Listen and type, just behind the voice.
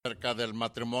Acerca del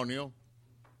matrimonio,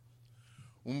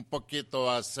 un poquito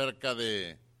acerca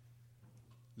de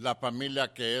la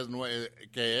familia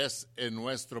que es en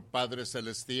nuestro Padre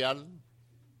Celestial.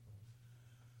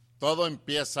 Todo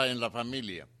empieza en la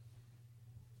familia,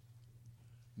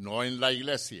 no en la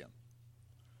iglesia.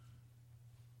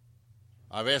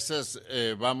 A veces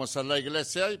vamos a la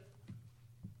iglesia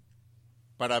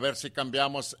para ver si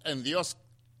cambiamos. En Dios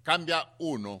cambia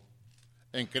uno,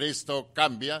 en Cristo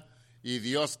cambia, y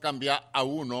Dios cambia a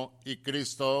uno y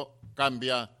Cristo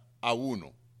cambia a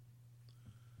uno.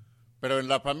 Pero en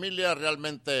la familia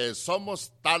realmente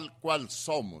somos tal cual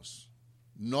somos,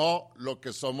 no lo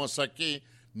que somos aquí,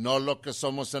 no lo que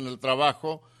somos en el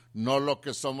trabajo, no lo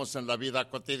que somos en la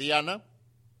vida cotidiana.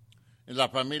 En la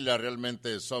familia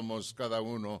realmente somos cada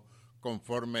uno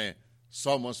conforme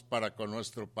somos para con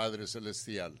nuestro Padre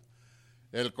Celestial.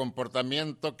 El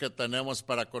comportamiento que tenemos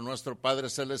para con nuestro Padre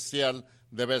Celestial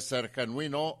debe ser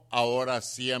genuino, ahora,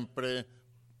 siempre,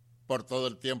 por todo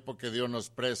el tiempo que Dios nos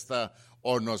presta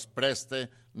o nos preste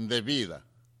de vida.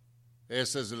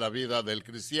 Esa es la vida del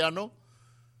cristiano.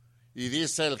 Y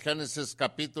dice el Génesis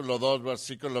capítulo 2,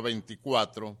 versículo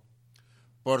 24,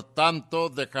 por tanto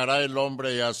dejará el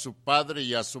hombre a su padre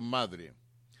y a su madre,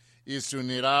 y se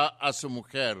unirá a su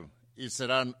mujer, y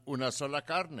serán una sola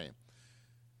carne.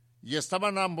 Y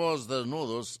estaban ambos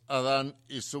desnudos, Adán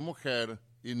y su mujer,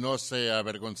 y no se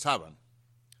avergonzaban.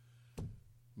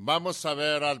 Vamos a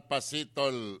ver al pasito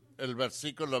el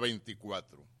versículo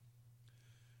 24.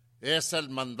 Es el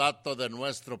mandato de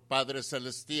nuestro Padre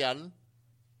Celestial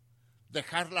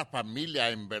dejar la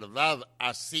familia en verdad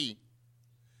así.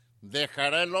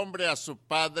 Dejará el hombre a su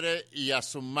padre y a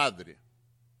su madre,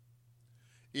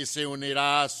 y se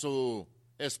unirá a su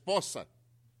esposa.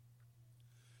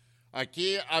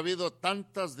 Aquí ha habido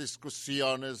tantas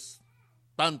discusiones,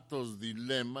 tantos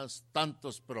dilemas,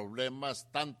 tantos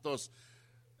problemas, tantos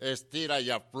estira y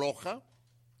afloja.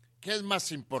 ¿Qué es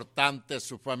más importante,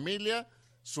 su familia,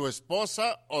 su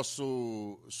esposa o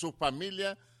su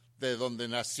familia de donde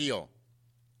nació?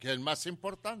 ¿Qué es más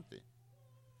importante?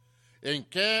 ¿En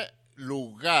qué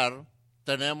lugar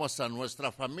tenemos a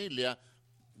nuestra familia,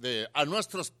 a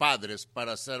nuestros padres,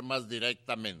 para ser más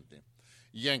directamente?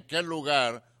 ¿Y en qué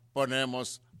lugar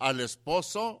ponemos al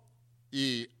esposo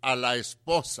y a la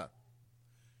esposa?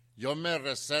 Yo me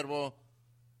reservo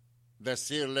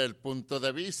decirle el punto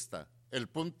de vista. El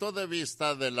punto de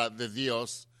vista de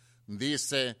Dios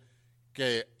dice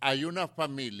que hay una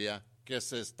familia que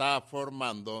se está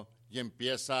formando y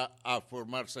empieza a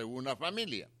formarse una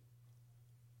familia.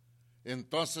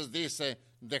 Entonces dice,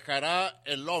 dejará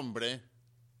el hombre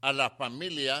a la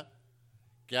familia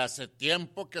que hace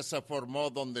tiempo que se formó,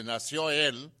 donde nació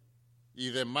él y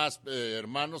demás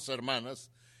hermanos, hermanas,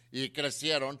 y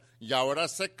crecieron, y ahora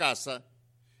se casa,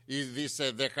 y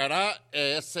dice, dejará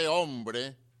ese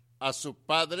hombre a su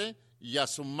padre y a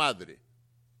su madre,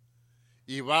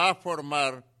 y va a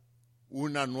formar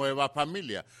una nueva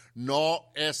familia. No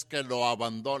es que los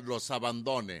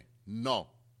abandone,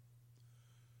 no.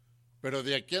 Pero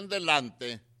de aquí en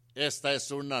adelante, esta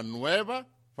es una nueva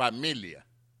familia.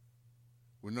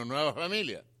 Una nueva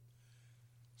familia.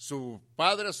 Su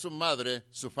padre, su madre,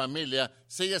 su familia,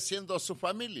 sigue siendo su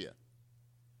familia.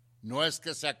 No es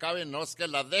que se acabe, no es que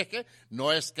la deje,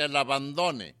 no es que la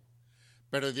abandone.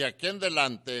 Pero de aquí en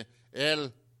adelante,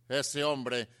 ese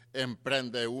hombre,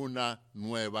 emprende una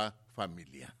nueva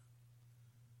familia.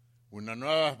 Una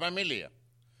nueva familia.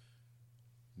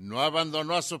 No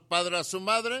abandonó a su padre, a su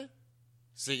madre,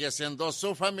 sigue siendo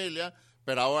su familia,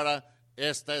 pero ahora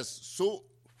esta es su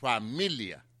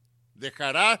familia.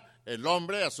 Dejará el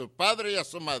hombre a su padre y a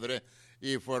su madre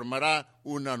y formará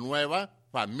una nueva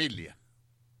familia.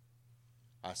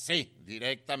 Así,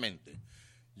 directamente.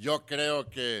 Yo creo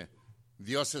que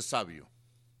Dios es sabio.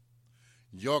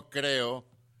 Yo creo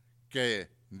que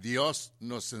Dios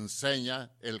nos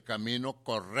enseña el camino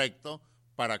correcto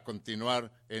para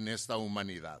continuar en esta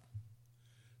humanidad.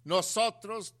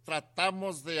 Nosotros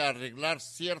tratamos de arreglar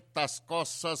ciertas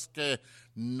cosas que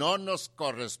no nos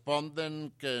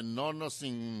corresponden, que no nos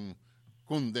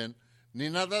incunden, ni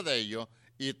nada de ello,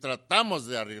 y tratamos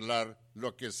de arreglar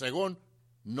lo que según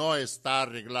no está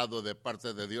arreglado de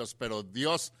parte de Dios, pero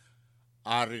Dios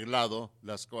ha arreglado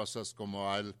las cosas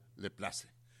como a Él le place.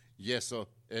 Y eso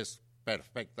es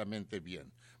perfectamente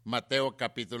bien. Mateo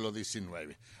capítulo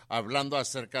 19, hablando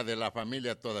acerca de la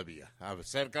familia todavía,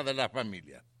 acerca de la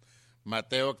familia.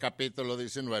 Mateo capítulo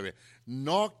 19,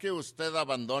 no que usted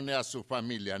abandone a su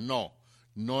familia,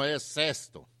 no es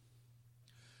esto.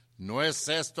 No es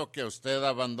esto que usted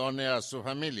abandone a su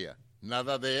familia,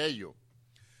 nada de ello.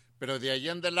 Pero de ahí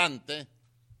en adelante,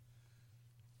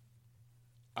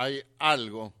 hay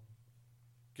algo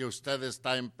que usted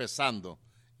está empezando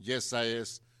y esa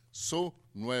es su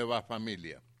nueva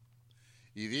familia.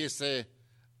 Y dice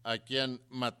aquí en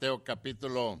Mateo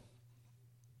capítulo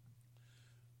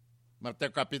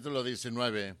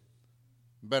 19,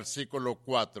 versículo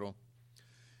 4,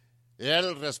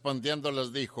 él respondiendo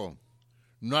les dijo,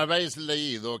 ¿no habéis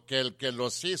leído que el que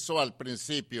los hizo al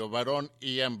principio, varón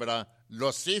y hembra,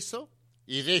 los hizo?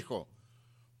 Y dijo,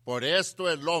 por esto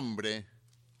el hombre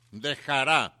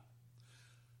dejará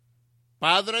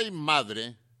padre y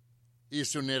madre y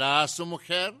se unirá a su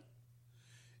mujer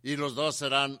y los dos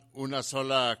serán una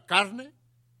sola carne.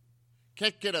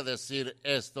 ¿Qué quiere decir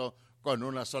esto con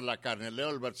una sola carne? Leo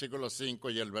el versículo 5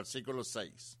 y el versículo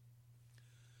 6.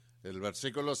 El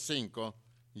versículo 5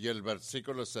 y el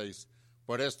versículo 6.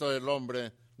 Por esto el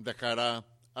hombre dejará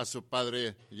a su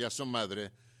padre y a su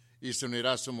madre y se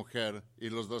unirá a su mujer y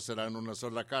los dos serán una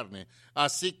sola carne.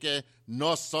 Así que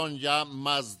no son ya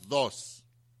más dos,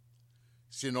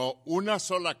 sino una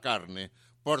sola carne.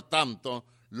 Por tanto,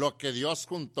 lo que Dios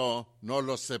juntó no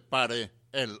lo separe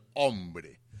el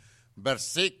hombre.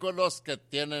 Versículos que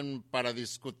tienen para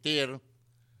discutir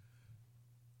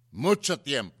mucho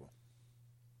tiempo,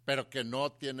 pero que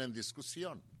no tienen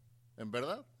discusión, ¿en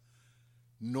verdad?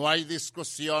 No hay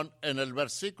discusión en el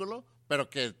versículo, pero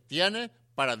que tiene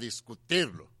para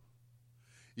discutirlo.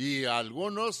 Y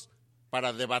algunos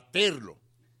para debatirlo.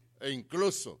 E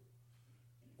incluso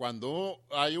cuando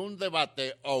hay un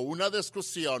debate o una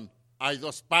discusión, hay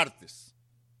dos partes.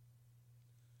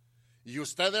 Y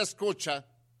usted escucha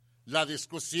la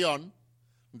discusión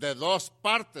de dos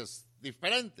partes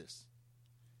diferentes.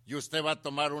 Y usted va a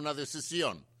tomar una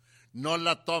decisión. No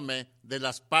la tome de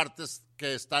las partes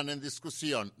que están en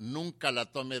discusión. Nunca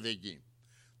la tome de allí.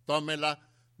 Tómela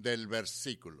del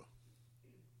versículo.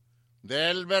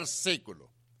 Del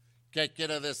versículo. ¿Qué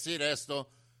quiere decir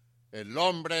esto? El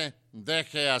hombre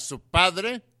deje a su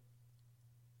padre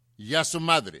y a su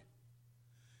madre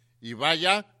y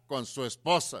vaya con su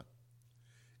esposa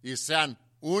y sean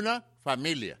una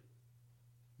familia.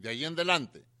 De ahí en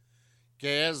adelante,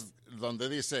 que es donde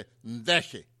dice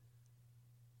deje,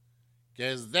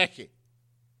 que es deje.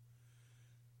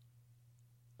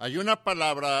 Hay una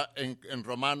palabra en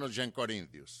Romanos y en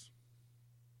Corintios.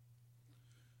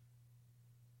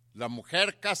 La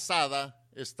mujer casada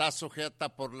está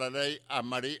sujeta por la ley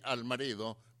al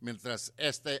marido mientras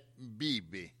éste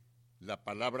vive. La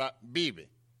palabra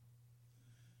vive.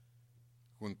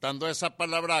 Juntando esa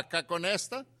palabra acá con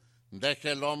esta,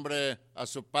 deje el hombre a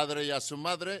su padre y a su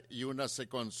madre y únase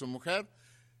con su mujer.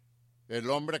 El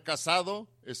hombre casado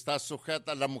está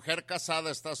sujeta, la mujer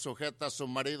casada está sujeta a su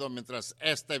marido mientras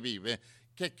éste vive.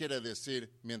 ¿Qué quiere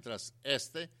decir mientras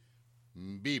éste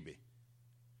vive?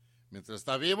 ¿Mientras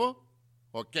está vivo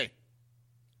o qué?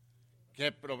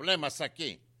 ¿Qué problemas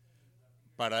aquí?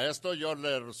 Para esto yo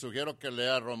le sugiero que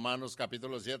lea Romanos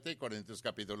capítulo 7 y Corintios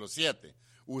capítulo 7.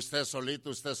 Usted solito,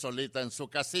 usted solita en su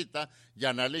casita y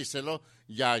analícelo.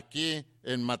 Y aquí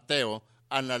en Mateo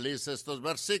analice estos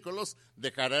versículos.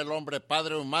 Dejará el hombre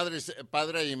padre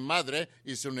y madre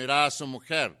y se unirá a su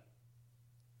mujer.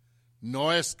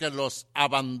 No es que los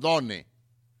abandone.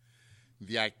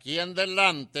 De aquí en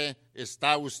adelante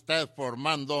está usted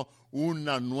formando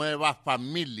una nueva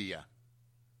familia.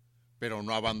 Pero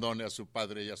no abandone a su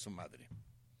padre y a su madre.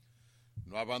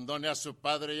 No abandone a su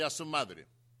padre y a su madre.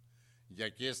 Y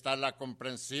aquí está la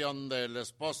comprensión del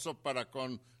esposo para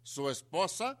con su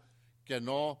esposa, que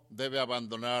no debe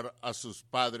abandonar a sus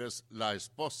padres la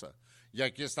esposa. Y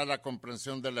aquí está la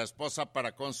comprensión de la esposa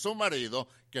para con su marido,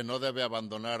 que no debe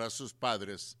abandonar a sus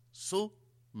padres su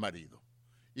marido.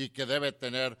 Y que debe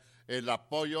tener el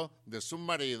apoyo de su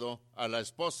marido a la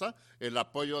esposa, el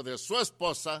apoyo de su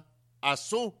esposa a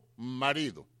su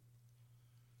marido,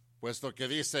 puesto que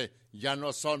dice, ya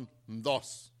no son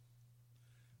dos,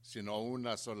 sino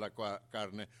una sola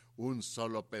carne, un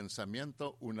solo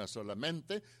pensamiento, una sola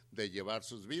mente, de llevar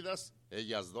sus vidas.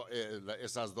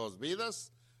 Esas dos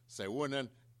vidas se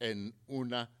unen en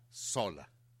una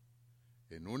sola,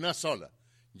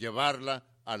 llevarla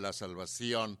a la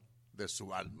salvación de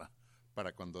su alma,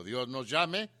 para cuando Dios nos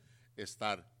llame,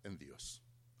 estar en Dios.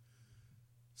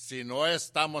 Si no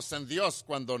estamos en Dios,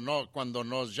 cuando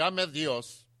nos llame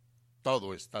Dios,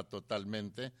 todo está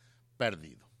totalmente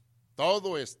perdido.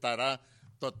 Todo estará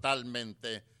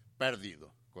totalmente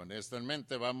perdido. Con esto en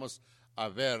mente vamos a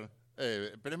ver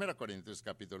 1 Corintios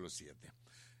capítulo 7.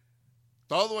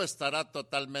 Todo estará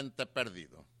totalmente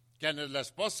perdido. ¿Quién es la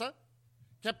esposa?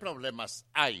 ¿Qué problemas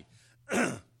hay?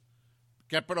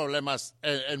 ¿Qué problemas?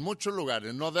 En muchos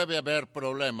lugares no debe haber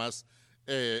problemas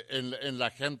en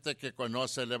la gente que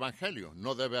conoce el Evangelio.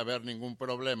 No debe haber ningún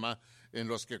problema en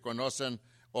los que conocen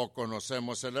o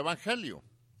conocemos el Evangelio.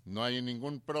 No hay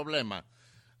ningún problema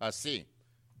así.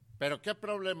 Pero ¿qué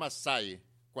problemas hay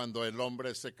cuando el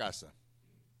hombre se casa?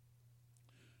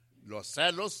 Los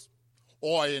celos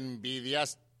o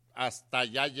envidias, hasta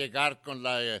ya llegar con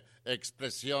la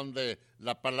expresión de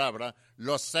la palabra,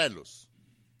 los celos.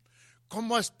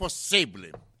 ¿Cómo es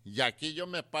posible? Y aquí yo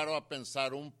me paro a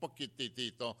pensar un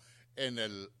poquitito en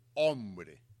el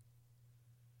hombre.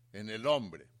 En el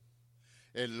hombre.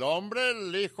 El hombre,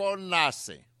 el hijo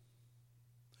nace,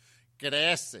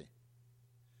 crece.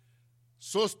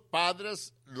 Sus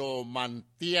padres lo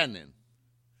mantienen.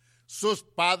 Sus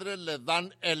padres le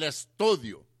dan el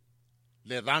estudio.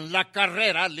 Le dan la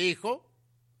carrera al hijo.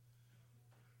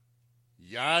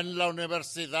 Ya en la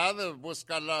universidad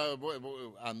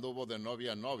anduvo de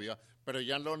novia a novia, pero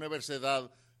ya en la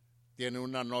universidad tiene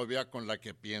una novia con la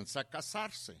que piensa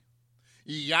casarse.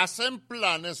 Y hacen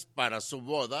planes para su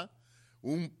boda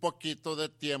un poquito de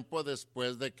tiempo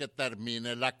después de que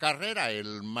termine la carrera,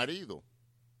 el marido,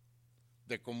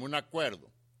 de común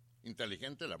acuerdo.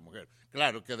 Inteligente la mujer,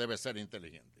 claro que debe ser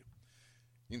inteligente.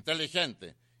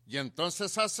 Inteligente. Y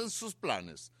entonces hacen sus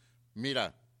planes.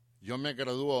 Mira, yo me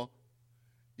gradúo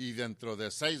y dentro de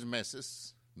 6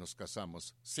 meses nos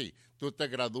casamos. Sí, tú te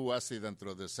gradúas y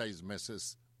dentro de 6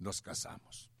 meses nos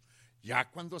casamos. Ya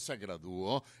cuando se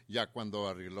graduó, ya cuando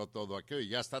arregló todo aquello y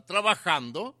ya está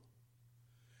trabajando,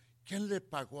 ¿quién le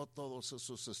pagó todos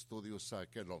esos estudios a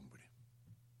aquel hombre?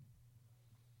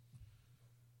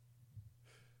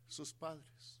 Sus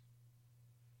padres.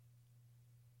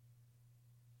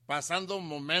 Pasando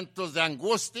momentos de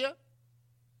angustia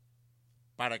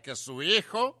para que su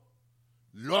hijo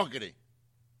logre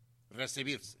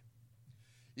recibirse.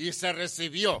 Y se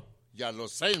recibió, y a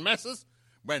los 6 meses,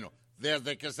 bueno,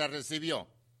 desde que se recibió,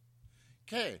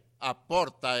 ¿qué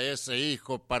aporta ese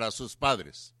hijo para sus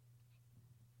padres?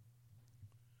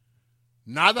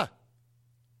 Nada,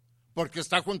 porque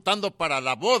está juntando para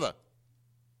la boda.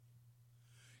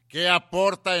 ¿Qué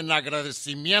aporta en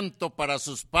agradecimiento para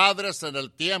sus padres en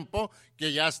el tiempo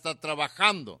que ya está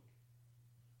trabajando,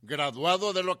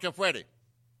 graduado de lo que fuere?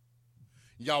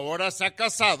 Y ahora se ha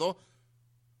casado,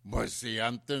 pues si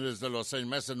antes de los 6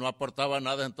 meses no aportaba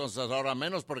nada, entonces ahora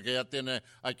menos porque ya tiene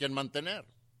a quien mantener.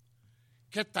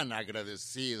 ¿Qué tan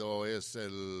agradecido es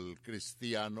el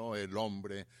cristiano, el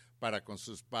hombre, para con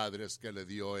sus padres que le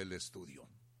dio el estudio?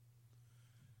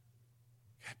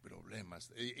 ¿Qué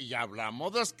problemas? Y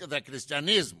hablamos de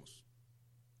cristianismos,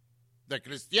 de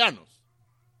cristianos.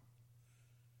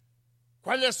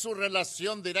 ¿Cuál es su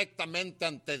relación directamente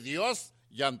ante Dios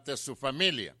y ante su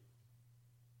familia?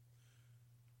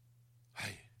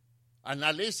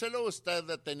 Analícelo usted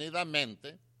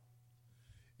detenidamente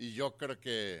y yo creo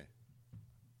que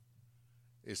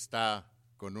está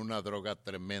con una droga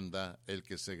tremenda el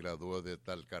que se graduó de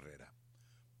tal carrera.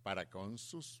 Para con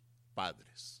sus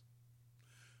padres.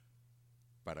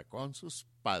 Para con sus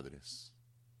padres.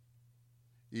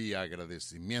 Y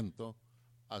agradecimiento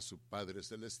a su Padre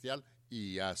Celestial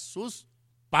y a sus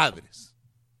padres.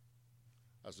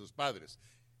 A sus padres.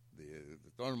 De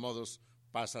todos modos,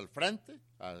 pasa al frente,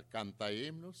 canta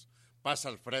himnos, pasa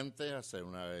al frente, hace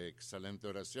una excelente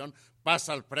oración,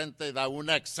 pasa al frente y da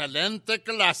una excelente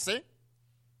clase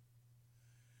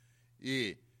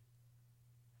y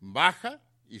baja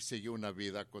y sigue una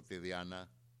vida cotidiana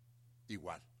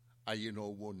igual. Allí no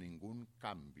hubo ningún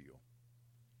cambio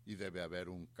y debe haber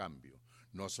un cambio.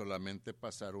 No solamente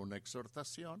pasar una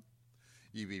exhortación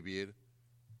y vivir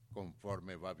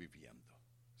conforme va viviendo.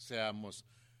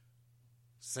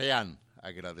 Sean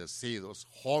agradecidos,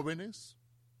 jóvenes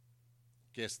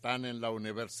que están en la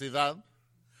universidad,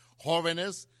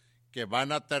 jóvenes que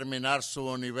van a terminar su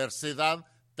universidad,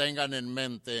 tengan en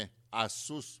mente a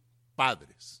sus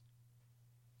padres,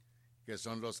 que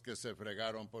son los que se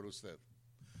fregaron por usted,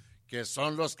 que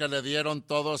son los que le dieron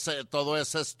todo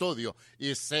ese estudio,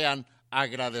 y sean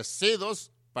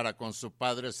agradecidos para con su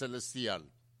Padre Celestial.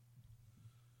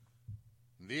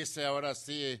 Dice ahora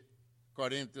sí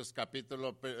Corintios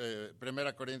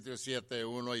 1 Corintios 7,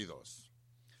 1 y 2.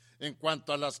 En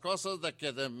cuanto a las cosas de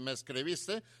que me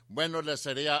escribiste, bueno le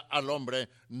sería al hombre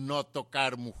no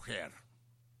tocar mujer.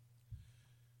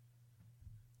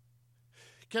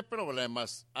 ¿Qué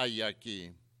problemas hay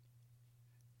aquí?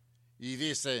 Y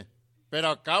dice, pero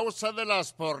a causa de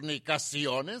las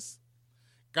fornicaciones,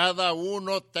 cada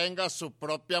uno tenga su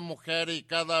propia mujer y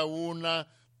cada una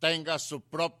tenga su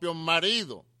propio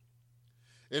marido.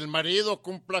 El marido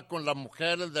cumpla con la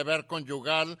mujer el deber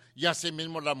conyugal y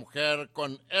asimismo la mujer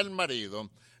con el marido.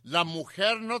 La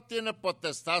mujer no tiene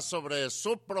potestad sobre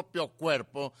su propio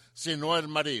cuerpo, sino el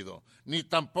marido. Ni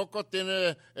tampoco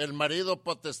tiene el marido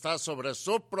potestad sobre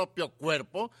su propio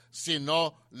cuerpo,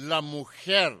 sino la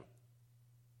mujer.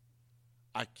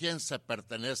 ¿A quién se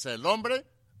pertenece el hombre?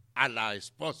 A la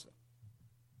esposa.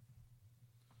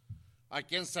 ¿A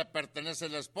quién se pertenece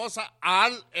la esposa?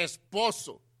 Al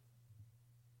esposo.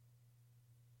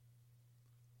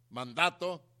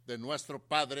 Mandato de nuestro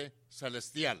Padre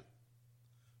Celestial.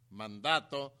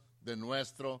 Mandato de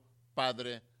nuestro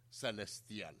Padre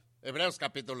Celestial. Hebreos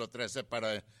capítulo 13,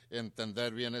 para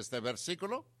entender bien este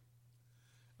versículo.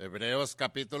 Hebreos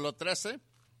capítulo 13,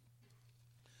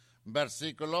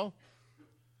 versículo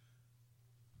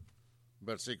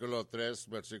 3,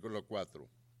 versículo 4.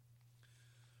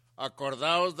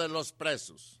 Acordaos de los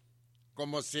presos,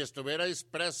 como si estuvierais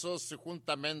presos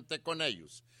juntamente con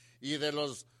ellos, y de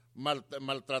los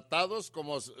maltratados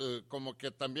como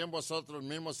que también vosotros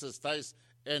mismos estáis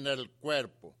en el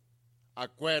cuerpo.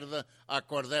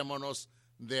 Acordémonos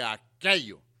de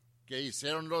aquello que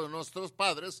hicieron nuestros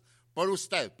padres por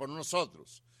usted, por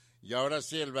nosotros. Y ahora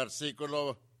sí, el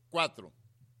versículo 4.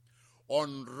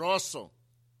 Honroso,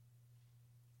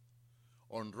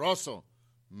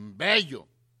 bello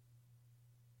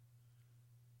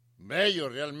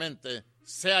realmente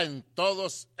sea en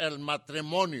todos el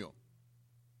matrimonio.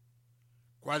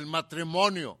 ¿Cuál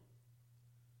matrimonio?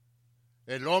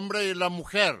 El hombre y la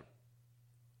mujer.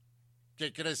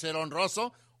 ¿Qué quiere ser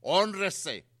honroso?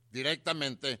 Hónrese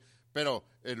directamente. Pero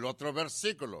el otro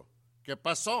versículo, ¿qué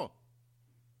pasó?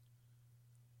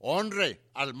 Honre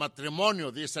al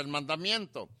matrimonio, dice el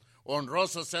mandamiento.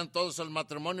 Honrosos sean todos el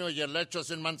matrimonio y el lecho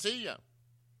sin mancilla.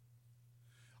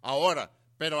 Ahora,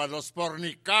 pero a los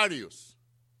fornicarios,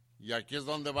 y aquí es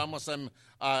donde vamos a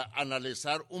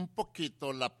analizar un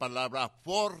poquito la palabra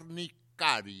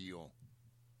fornicario.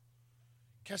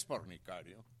 ¿Qué es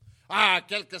fornicario?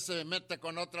 Aquel que se mete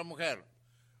con otra mujer,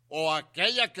 o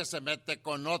aquella que se mete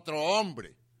con otro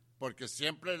hombre, porque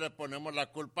siempre le ponemos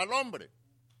la culpa al hombre.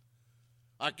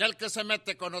 Aquel que se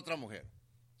mete con otra mujer.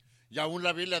 Y aún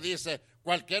la Biblia dice,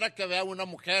 cualquiera que vea a una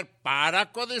mujer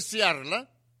para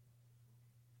codiciarla,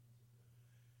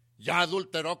 ya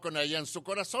adulteró con ella en su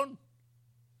corazón.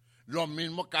 Lo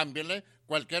mismo cámbiale,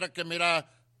 cualquiera que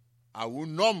mira a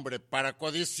un hombre para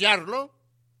codiciarlo,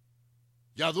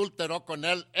 ya adulteró con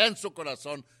él en su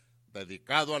corazón,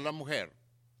 dedicado a la mujer.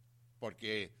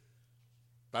 Porque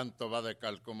tanto va de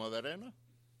cal como de arena.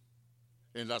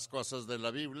 En las cosas de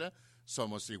la Biblia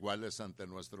somos iguales ante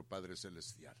nuestro Padre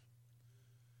Celestial.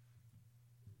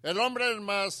 El hombre es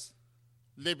más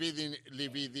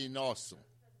libidinoso.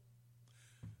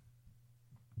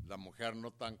 La mujer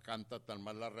no tan canta tan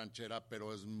mal la ranchera,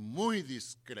 pero es muy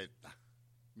discreta.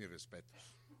 Mis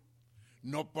respetos.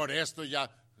 No por esto ya,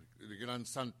 gran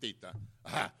santita.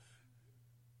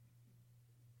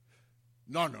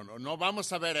 No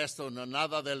vamos a ver esto,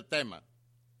 nada del tema.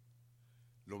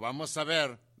 Lo vamos a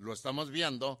ver, lo estamos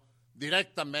viendo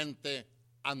directamente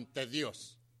ante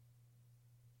Dios.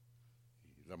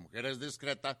 Y la mujer es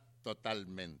discreta,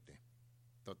 totalmente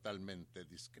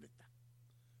discreta.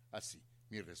 Así.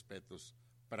 Mis respetos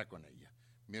para con ella.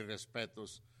 Mis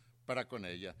respetos para con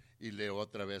ella. Y leo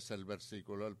otra vez el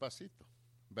versículo al pasito.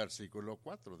 Versículo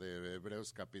 4 de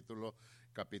Hebreos capítulo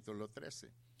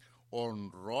 13.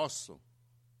 Honroso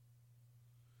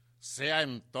sea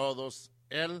en todos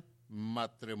el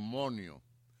matrimonio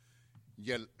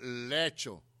y el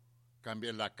lecho,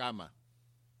 cambie la cama.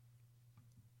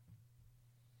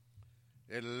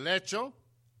 El lecho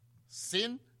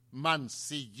sin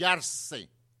mancillarse.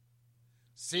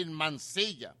 Sin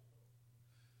mancilla.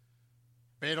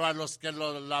 Pero a los que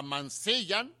la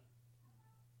mancillan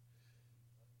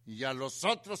y a los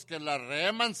otros que la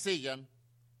remancillan,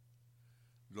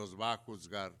 los va a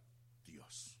juzgar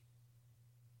Dios.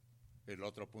 El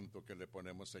otro punto que le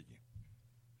ponemos allí.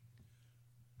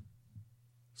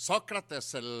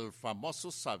 Sócrates, el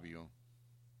famoso sabio,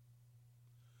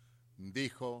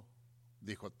 dijo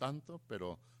tanto,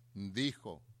 pero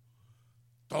dijo,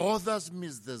 todas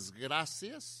mis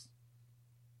desgracias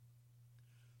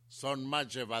son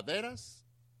más llevaderas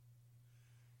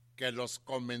que los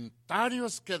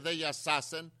comentarios que de ellas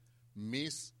hacen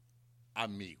mis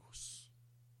amigos.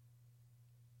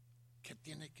 ¿Qué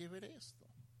tiene que ver esto?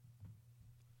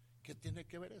 ¿Qué tiene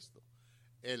que ver esto?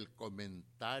 El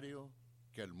comentario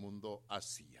que el mundo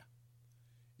hacía.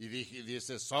 Y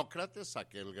dice Sócrates,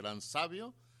 aquel gran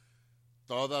sabio,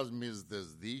 todas mis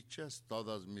desdichas,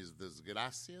 todas mis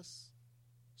desgracias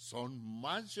son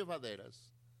más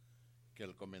llevaderas que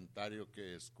el comentario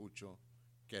que escucho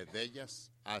que de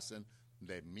ellas hacen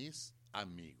de mis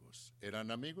amigos.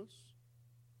 ¿Eran amigos?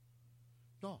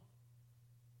 No.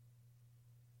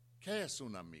 ¿Qué es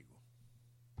un amigo?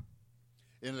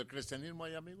 ¿En el cristianismo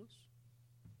hay amigos?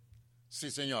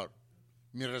 Sí, señor.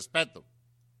 Mi respeto.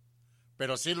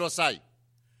 Pero sí los hay.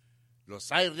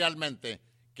 Los hay realmente.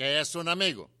 ¿Qué es un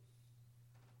amigo?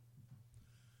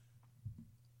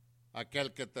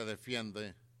 Aquel que te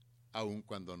defiende aun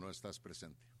cuando no estás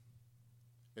presente.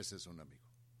 Ese es un amigo.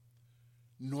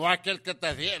 No aquel que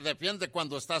te defiende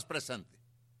cuando estás presente.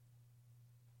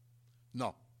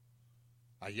 No.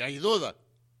 Ahí hay duda.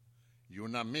 Y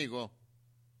un amigo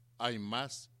hay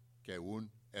más que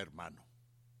un hermano.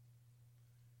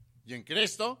 Y en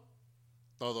Cristo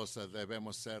todos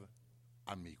debemos ser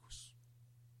amigos.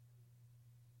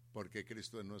 Porque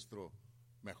Cristo es nuestro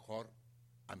mejor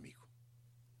amigo.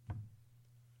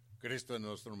 Cristo es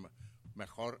nuestro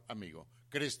mejor amigo.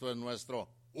 Cristo es nuestro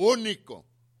único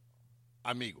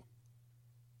amigo.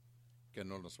 Que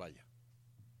no nos falla.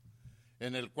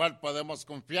 En el cual podemos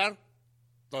confiar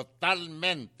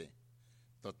totalmente.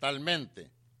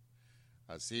 Totalmente.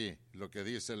 Así, lo que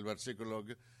dice el versículo,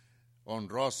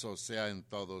 honroso sea en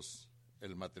todos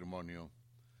el matrimonio.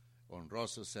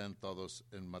 Honroso sea en todos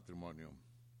el matrimonio.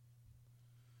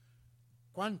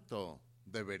 ¿Cuánto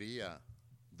debería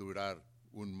durar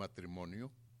un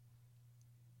matrimonio?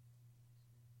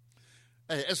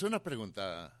 ¿Es una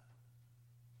pregunta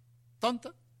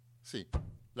tonta? Sí,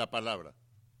 la palabra.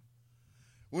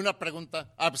 ¿Una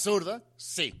pregunta absurda?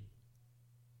 Sí.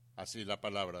 Así la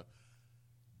palabra.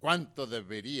 ¿Cuánto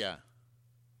debería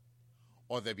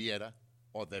o debiera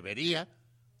o debería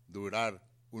durar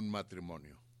un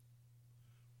matrimonio?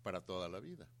 Para toda la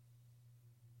vida.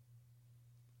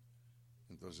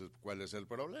 Entonces, ¿cuál es el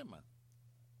problema?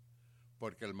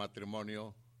 Porque el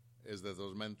matrimonio es de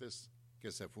dos mentes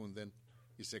que se funden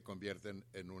y se convierten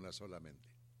en una sola mente.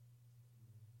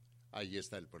 Ahí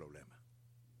está el problema.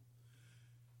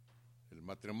 El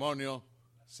matrimonio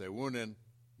se unen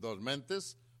dos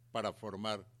mentes para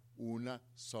formar una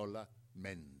sola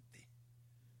mente.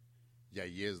 Y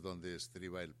ahí es donde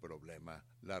estriba el problema,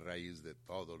 la raíz de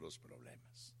todos los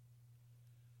problemas.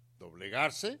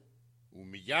 Doblegarse,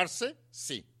 humillarse,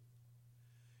 sí.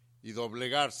 Y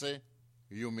doblegarse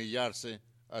y humillarse,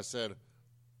 hacer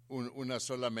una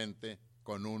sola mente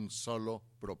con un solo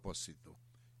propósito,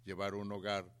 llevar un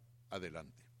hogar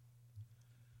adelante.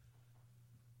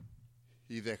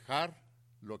 Y dejar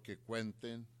lo que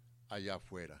cuenten allá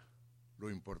afuera. Lo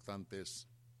importante es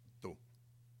tú.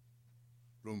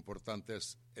 Lo importante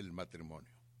es el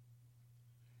matrimonio.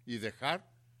 Y dejar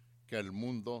que el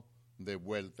mundo dé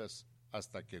vueltas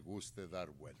hasta que guste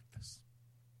dar vueltas.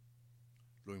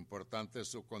 Lo importante es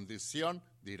su condición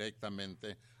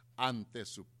directamente ante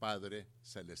su Padre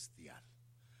Celestial.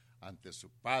 Ante su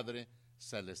Padre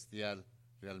Celestial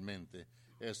realmente.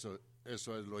 Eso es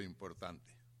lo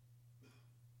importante.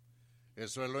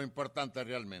 Eso es lo importante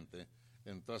realmente.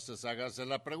 Entonces hágase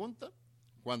la pregunta,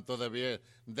 ¿cuánto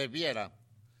debiera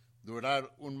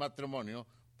durar un matrimonio?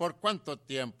 ¿Por cuánto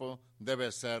tiempo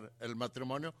debe ser el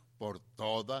matrimonio? Por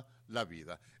toda la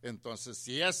vida. Entonces,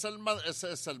 si ese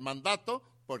es el mandato,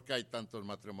 ¿por qué hay tantos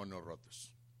matrimonios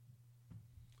rotos?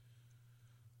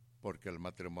 Porque el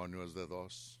matrimonio es de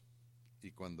dos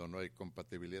y cuando no hay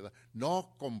compatibilidad,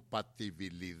 no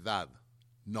compatibilidad,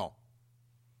 no.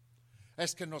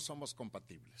 Es que no somos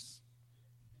compatibles.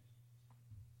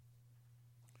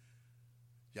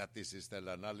 ¿Ya te hiciste el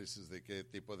análisis de qué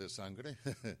tipo de sangre?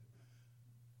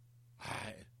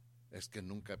 Ay, es que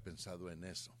nunca he pensado en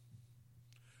eso.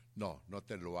 No, no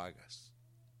te lo hagas.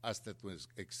 Hazte tu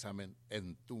examen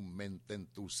en tu mente, en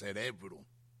tu cerebro.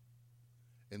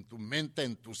 En tu mente,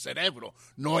 en tu cerebro,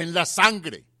 no en la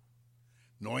sangre.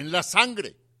 No en la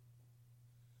sangre.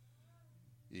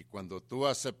 Y cuando tú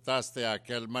aceptaste a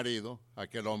aquel marido,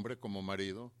 aquel hombre como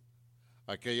marido,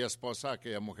 aquella esposa,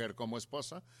 aquella mujer como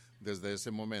esposa, desde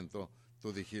ese momento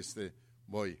tú dijiste,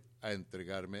 voy a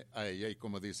entregarme a ella. Y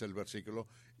como dice el versículo,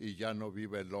 y ya no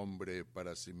vive el hombre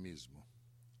para sí mismo,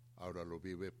 ahora lo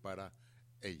vive para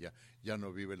ella. Ya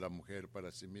no vive la mujer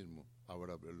para sí mismo,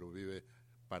 ahora lo vive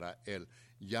para él.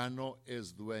 Ya no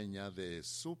es dueña de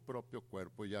su propio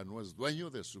cuerpo, ya no es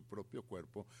dueño de su propio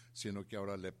cuerpo, sino que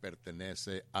ahora le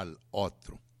pertenece al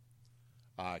otro,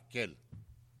 a aquel.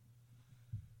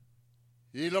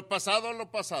 Y lo pasado, lo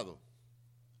pasado.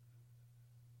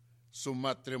 Su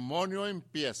matrimonio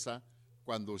empieza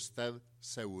cuando usted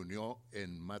se unió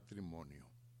en matrimonio.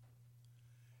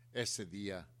 Ese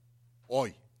día,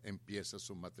 hoy empieza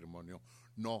su matrimonio,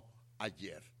 no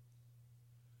ayer.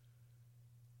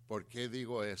 ¿Por qué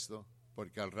digo esto?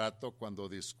 Porque al rato cuando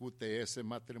discute ese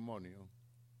matrimonio,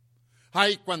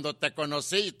 ay, cuando te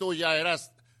conocí tú ya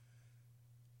eras.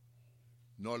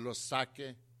 no lo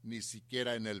saque ni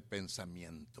siquiera en el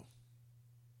pensamiento.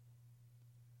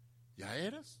 ¿Ya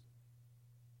eras?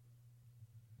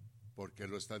 ¿Por qué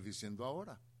lo está diciendo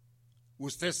ahora?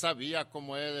 ¿Usted sabía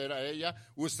cómo era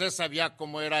ella? ¿Usted sabía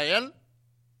cómo era él?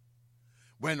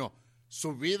 Bueno,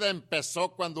 su vida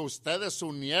empezó cuando ustedes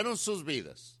unieron sus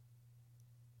vidas.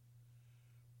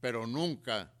 Pero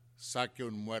nunca saque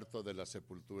un muerto de la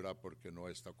sepultura porque no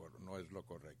es lo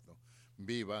correcto.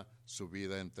 Viva su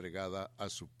vida entregada a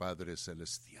su Padre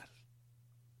Celestial.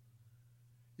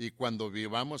 Y cuando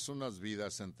vivamos unas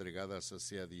vidas entregadas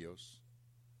hacia Dios,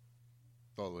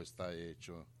 todo está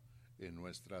hecho en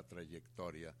nuestra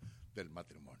trayectoria del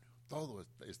matrimonio. Todo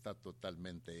está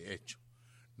totalmente hecho.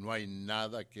 No hay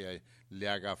nada que le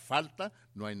haga falta,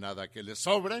 no hay nada que le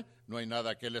sobre, no hay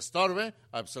nada que le estorbe,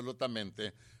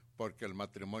 absolutamente, porque el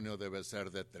matrimonio debe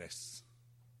ser de 3.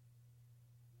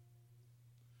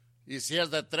 Y si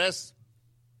es de 3,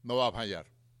 no va a fallar.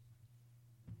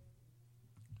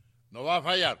 No va a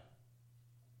fallar.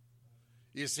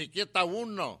 Y si quita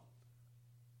uno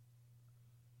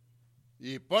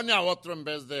y pone a otro en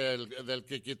vez del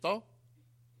que quitó,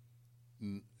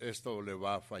 esto le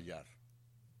va a fallar.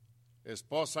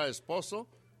 Esposa, esposo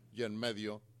y en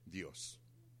medio Dios.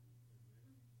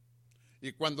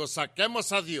 Y cuando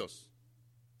saquemos a Dios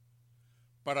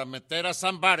para meter a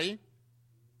somebody,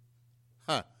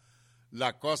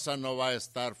 la cosa no va a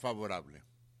estar favorable.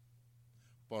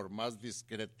 Por más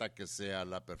discreta que sea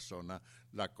la persona,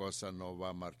 la cosa no va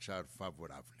a marchar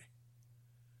favorable.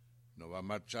 No va a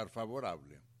marchar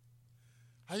favorable.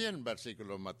 Hay en el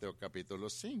versículo de Mateo capítulo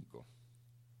 5.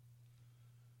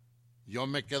 Yo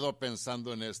me quedo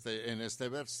pensando en este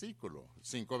versículo,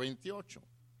 5:28.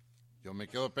 Yo me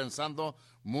quedo pensando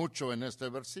mucho en este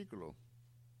versículo.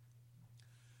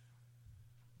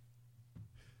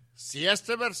 Si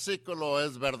este versículo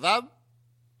es verdad,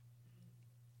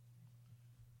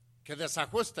 ¿qué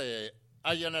desajuste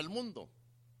hay en el mundo?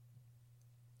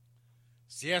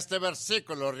 Si este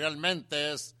versículo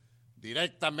realmente es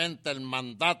directamente el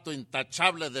mandato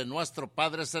intachable de nuestro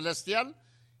Padre Celestial,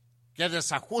 ¿qué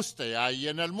desajuste hay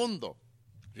en el mundo?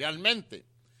 Realmente.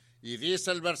 Y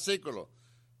dice el versículo,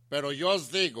 pero yo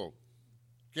os digo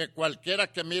que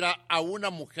cualquiera que mira a una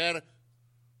mujer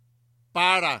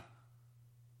para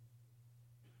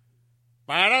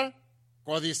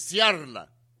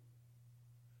codiciarla,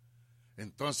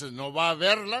 entonces no va a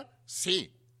verla,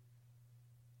 sí.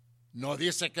 No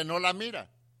dice que no la mira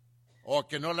o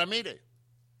que no la mire.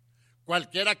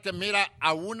 Cualquiera que mira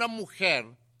a una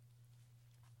mujer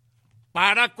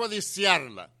para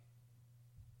codiciarla,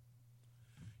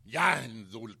 ya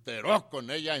adulteró con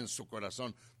ella en su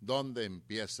corazón. ¿Dónde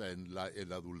empieza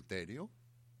el adulterio?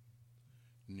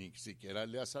 Ni siquiera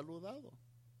le ha saludado.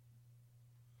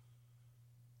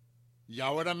 Y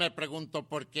ahora me pregunto,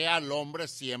 ¿por qué al hombre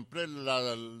siempre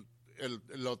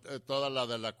toda la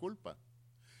de la culpa?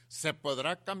 Se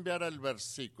podrá cambiar el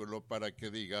versículo para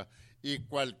que diga, y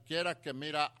cualquiera que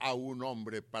mira a un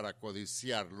hombre para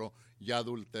codiciarlo, ya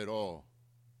adulteró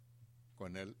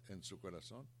con él en su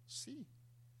corazón. Sí.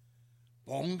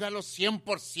 Póngalo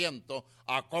 100%,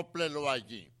 acóplelo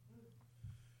allí.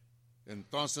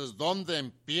 Entonces, ¿dónde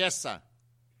empieza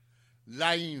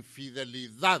la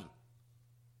infidelidad?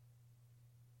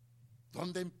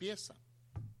 ¿Dónde empieza?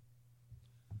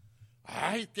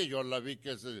 Ay, que yo la vi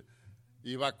que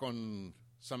iba con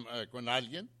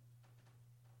alguien,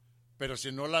 pero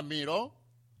si no la miró,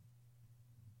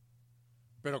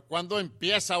 pero cuando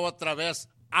empieza otra vez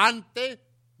ante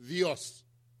Dios,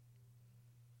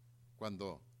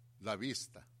 cuando la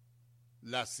vista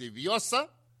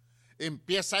lasciviosa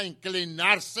empieza a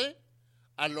inclinarse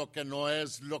a lo que no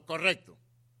es lo correcto.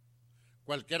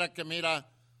 Cualquiera que mira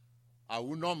a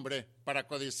un hombre para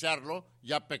codiciarlo,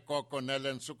 ya pecó con él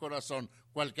en su corazón.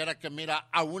 Cualquiera que mira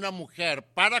a una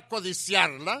mujer para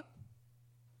codiciarla,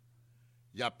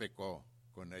 ya pecó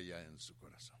con ella en su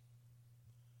corazón.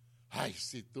 Ay,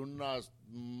 si tú no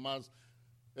más,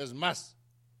 es más,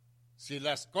 si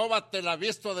la escoba te la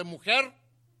visto de mujer,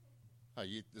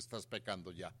 allí te estás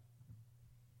pecando ya.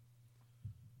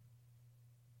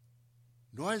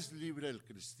 No es libre el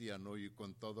cristiano, y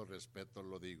con todo respeto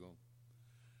lo digo,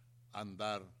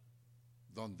 andar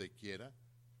donde quiera,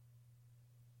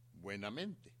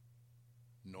 buenamente,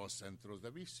 no centros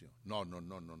de vicio. No.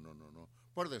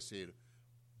 Por decir,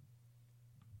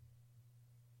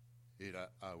 ir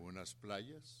a unas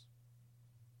playas,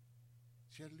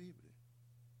 ser libre.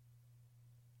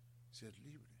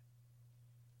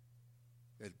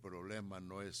 El problema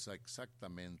no es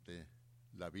exactamente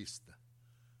la vista.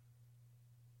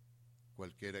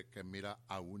 Cualquiera que mira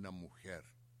a una mujer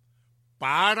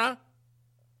para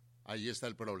Ahí está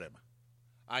el problema.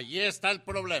 Allí está el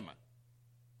problema.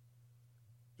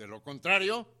 De lo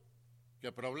contrario,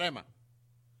 ¿qué problema?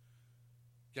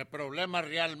 ¿Qué problema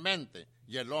realmente?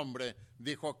 Y el hombre,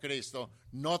 dijo Cristo,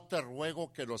 no te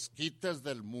ruego que los quites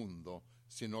del mundo,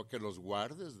 sino que los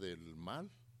guardes del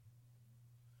mal.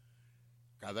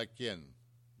 Cada quien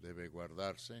debe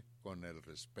guardarse con el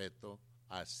respeto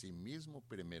a sí mismo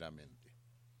primeramente.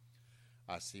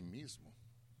 A sí mismo.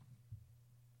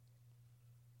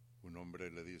 Un hombre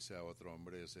le dice a otro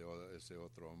hombre, ese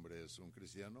otro hombre es un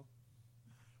cristiano,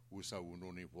 usa un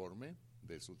uniforme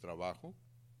de su trabajo.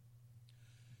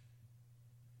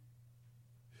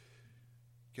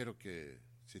 Quiero que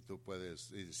si tú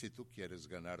puedes, si tú quieres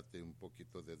ganarte un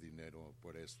poquito de dinero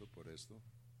por esto,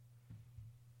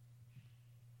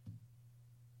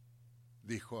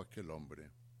 dijo aquel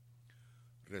hombre,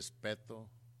 respeto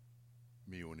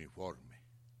mi uniforme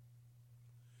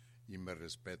y me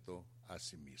respeto a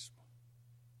sí mismo.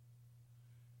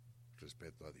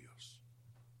 Respeto a Dios.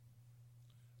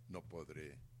 No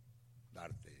podré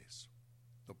darte eso,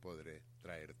 no podré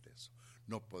traerte eso,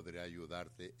 no podré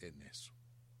ayudarte en eso.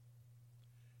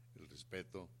 El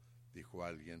respeto, dijo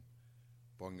alguien,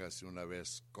 póngase una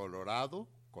vez colorado,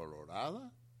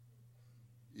 colorada,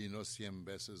 y no 100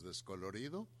 veces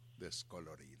descolorido,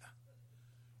 descolorida.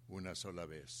 Una sola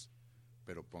vez,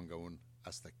 pero ponga un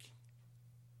hasta aquí.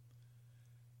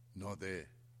 No dé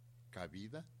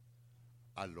cabida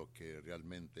a lo que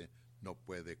realmente no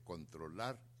puede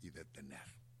controlar y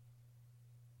detener.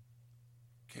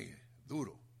 Qué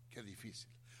duro, qué difícil.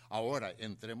 Ahora,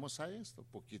 entremos a esto,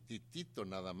 poquitito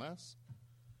nada más.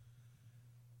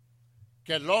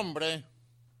 Que el hombre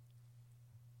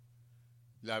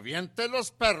le aviente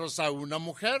los perros a una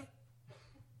mujer,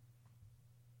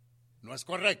 no es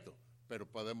correcto, pero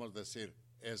podemos decir,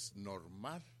 es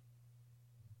normal.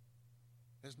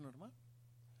 Es normal.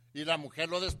 Y la mujer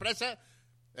lo desprecia,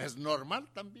 es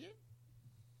normal también.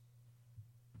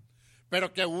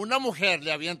 Pero que una mujer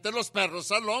le aviente los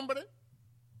perros al hombre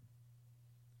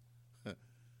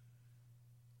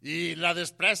y la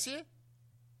desprecie,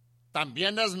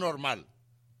 también es normal,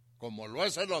 como lo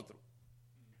es el otro.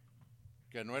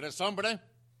 ¿Que no eres hombre?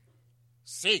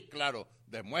 Sí, claro,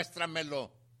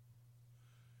 demuéstramelo.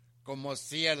 Como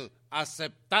si el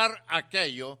aceptar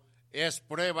aquello es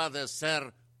prueba de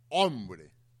ser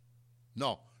hombre.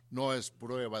 No, no es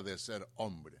prueba de ser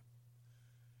hombre.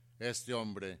 Este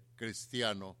hombre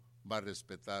cristiano va a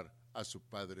respetar a su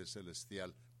Padre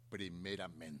Celestial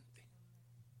primeramente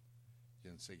y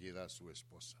enseguida a su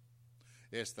esposa.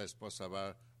 Esta esposa va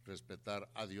a respetar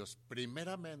a Dios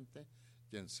primeramente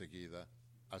y enseguida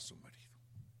a su marido.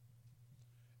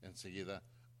 Enseguida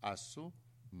a su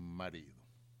marido.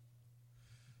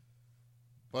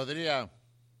 ¿Podría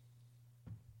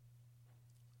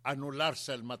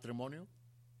anularse el matrimonio?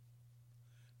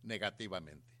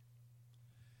 Negativamente.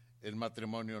 El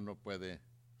matrimonio no puede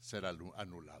ser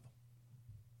anulado.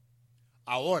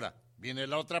 Ahora viene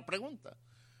la otra pregunta.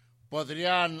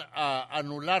 ¿Podrían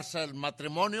anularse el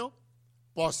matrimonio?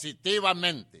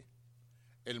 Positivamente.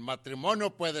 El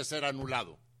matrimonio puede ser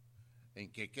anulado.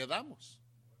 ¿En qué quedamos?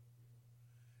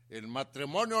 El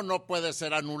matrimonio no puede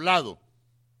ser anulado.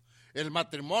 El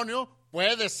matrimonio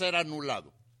puede ser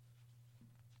anulado.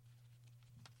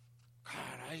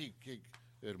 Caray,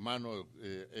 hermano,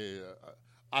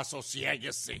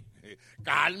 asosiéguese,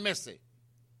 cálmese.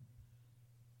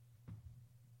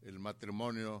 El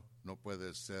matrimonio no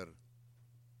puede ser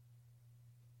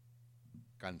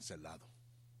cancelado,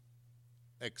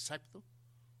 excepto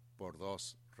por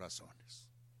 2 razones.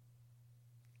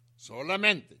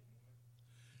 Solamente,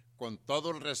 con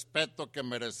todo el respeto que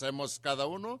merecemos cada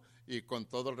uno y con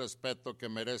todo el respeto que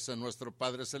merece nuestro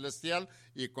Padre Celestial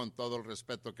y con todo el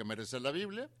respeto que merece la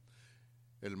Biblia,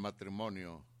 el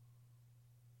matrimonio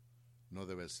no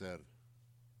debe ser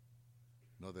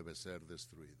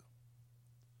destruido,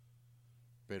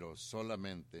 pero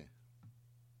solamente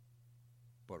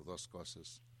por 2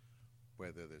 cosas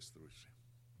puede destruirse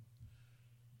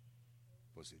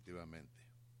positivamente: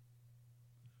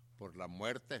 por la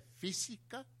muerte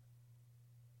física,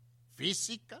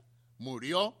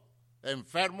 murió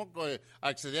enfermo,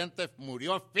 accidente,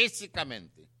 murió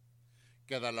físicamente,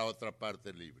 queda la otra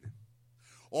parte libre.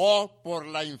 O por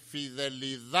la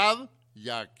infidelidad, y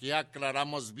aquí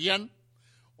aclaramos bien,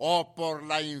 o por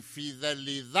la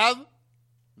infidelidad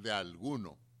de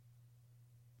alguno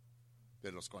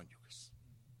de los cónyuges.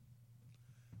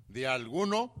 De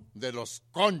alguno de los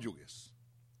cónyuges.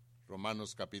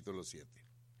 Romanos capítulo 7.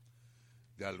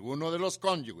 De alguno de los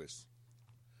cónyuges.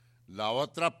 La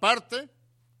otra parte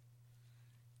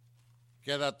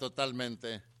queda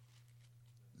totalmente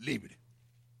libre.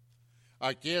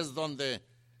 aquí es donde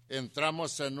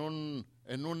entramos en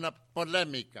una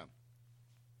polémica.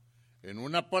 En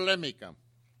una polémica.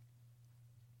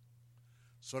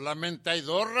 Solamente hay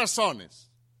dos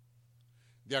razones,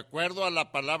 de acuerdo a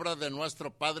la palabra de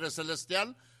nuestro Padre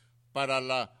Celestial, para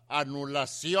la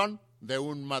anulación de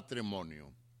un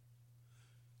matrimonio.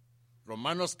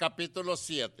 Romanos capítulo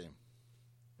 7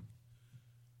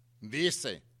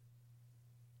 dice,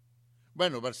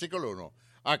 versículo 1,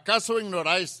 ¿acaso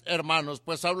ignoráis, hermanos,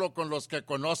 pues hablo con los que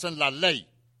conocen la ley,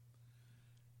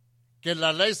 que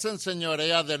la ley se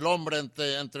enseñorea del hombre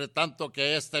entre tanto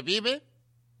que éste vive?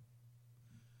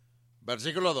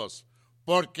 Versículo 2,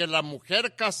 porque la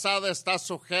mujer casada está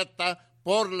sujeta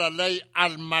por la ley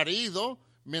al marido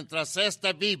mientras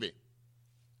éste vive.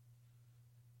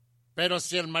 Pero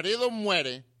si el marido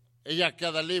muere, ella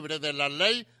queda libre de la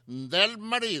ley del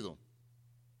marido.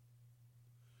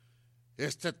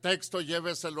 Este texto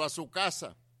lléveselo a su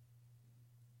casa.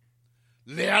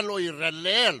 Léalo y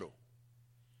reléelo.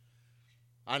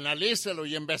 Analícelo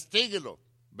y investíguelo.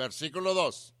 Versículo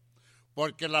 2.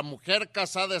 Porque la mujer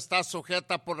casada está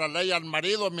sujeta por la ley al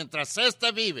marido mientras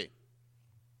éste vive.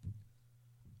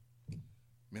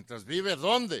 ¿Mientras vive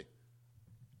dónde?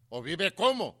 ¿O vive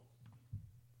cómo?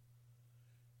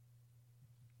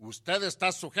 Usted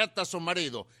está sujeta a su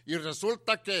marido y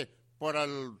resulta que por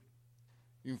la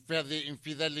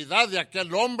infidelidad de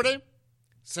aquel hombre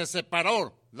se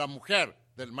separó la mujer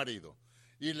del marido.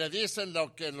 Y le dicen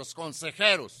lo que los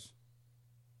consejeros.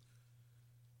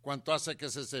 ¿Cuánto hace que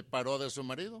se separó de su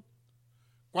marido?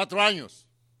 4 años.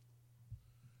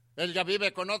 Él ya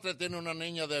vive con otra y tiene una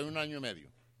niña de 1 año y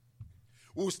medio.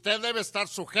 Usted debe estar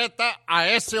sujeta a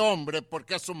ese hombre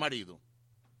porque es su marido.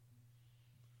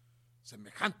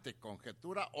 Semejante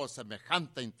conjetura o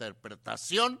semejante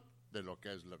interpretación de lo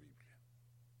que es la Biblia.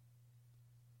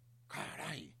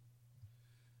 Caray.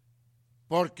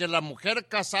 Porque la mujer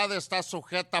casada está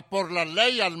sujeta por la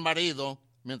ley al marido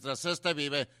mientras éste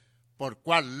vive. ¿Por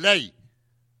cuál ley?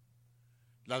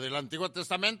 ¿La del Antiguo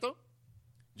Testamento?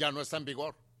 Ya no está en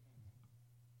vigor.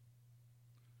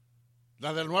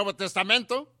 ¿La del Nuevo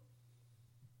Testamento?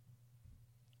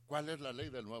 ¿Cuál es la ley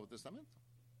del Nuevo Testamento?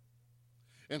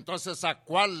 Entonces, ¿a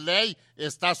cuál ley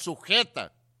está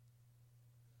sujeta?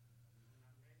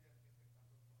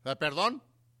 ¿Perdón?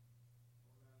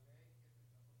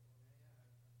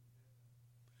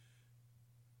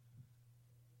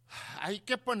 Hay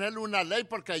que ponerle una ley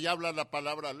porque ahí habla la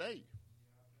palabra ley.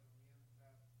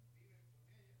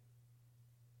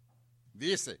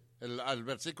 Dice el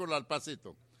versículo al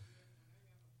pasito.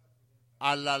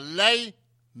 A la ley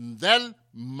del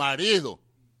marido.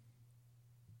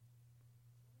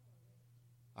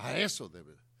 A eso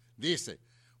debe. Dice,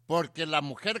 porque la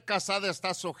mujer casada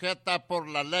está sujeta por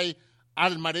la ley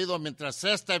al marido mientras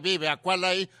éste vive. ¿A cuál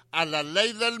ley? A la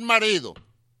ley del marido.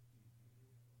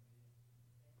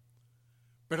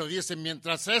 Pero dice,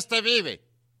 mientras éste vive.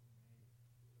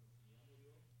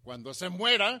 Cuando se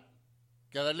muera,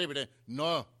 queda libre.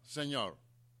 No, Señor.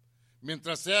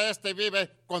 Mientras éste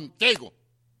vive contigo.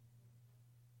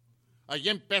 Allí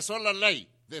empezó la ley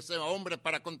de ese hombre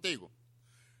para contigo.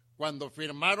 Cuando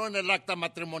firmaron el acta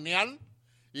matrimonial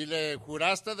y le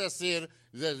juraste decir,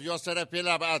 yo seré fiel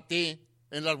a ti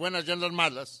en las buenas y en las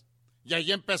malas. Y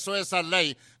allí empezó esa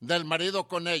ley del marido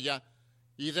con ella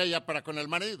y de ella para con el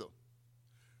marido.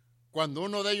 Cuando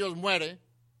uno de ellos muere,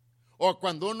 o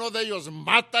cuando uno de ellos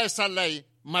mata esa ley,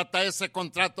 mata ese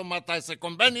contrato, mata ese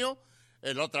convenio,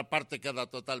 la otra parte queda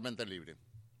totalmente libre.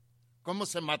 ¿Cómo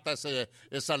se mata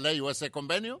esa ley o ese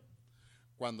convenio?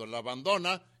 Cuando la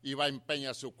abandona y va a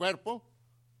empeñar su cuerpo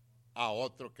a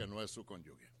otro que no es su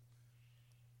cónyuge.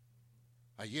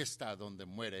 Allí está donde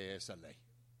muere esa ley.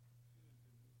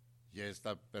 Y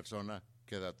esta persona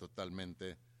queda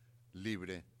totalmente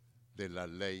libre de la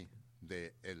ley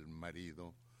del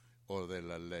marido o de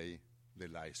la ley de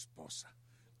la esposa.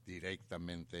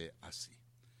 Directamente así.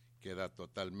 Queda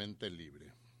totalmente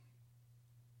libre.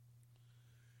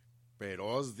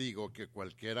 Pero yo os digo que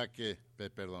cualquiera que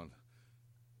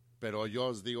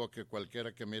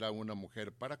mira a una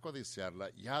mujer para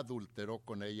codiciarla, ya adulteró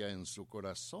con ella en su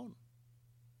corazón.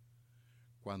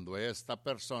 Cuando esta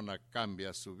persona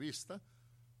cambia su vista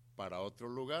para otro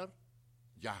lugar,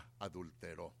 ya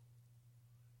adulteró.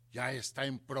 Ya está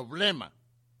en problema.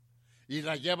 Y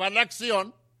la lleva a la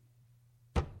acción,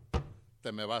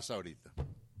 te me vas ahorita.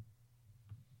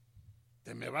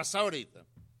 Te me vas ahorita.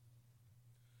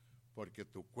 Porque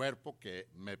tu cuerpo que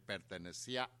me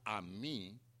pertenecía a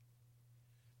mí,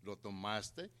 lo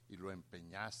tomaste y lo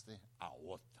empeñaste a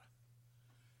otra.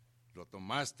 Lo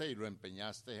tomaste y lo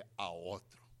empeñaste a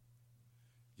otro.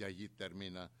 Y allí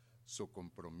termina su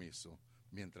compromiso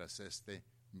mientras éste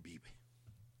vive.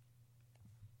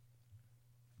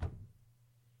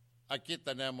 Aquí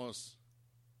tenemos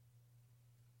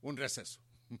un receso.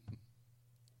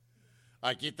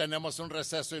 Aquí tenemos un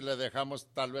receso y le dejamos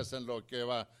tal vez en lo que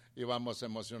íbamos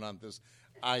emocionantes.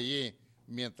 Allí,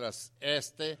 mientras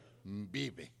éste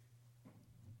vive.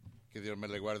 Que Dios me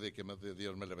le guarde y que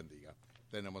Dios me le bendiga.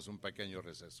 Tenemos un pequeño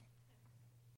receso.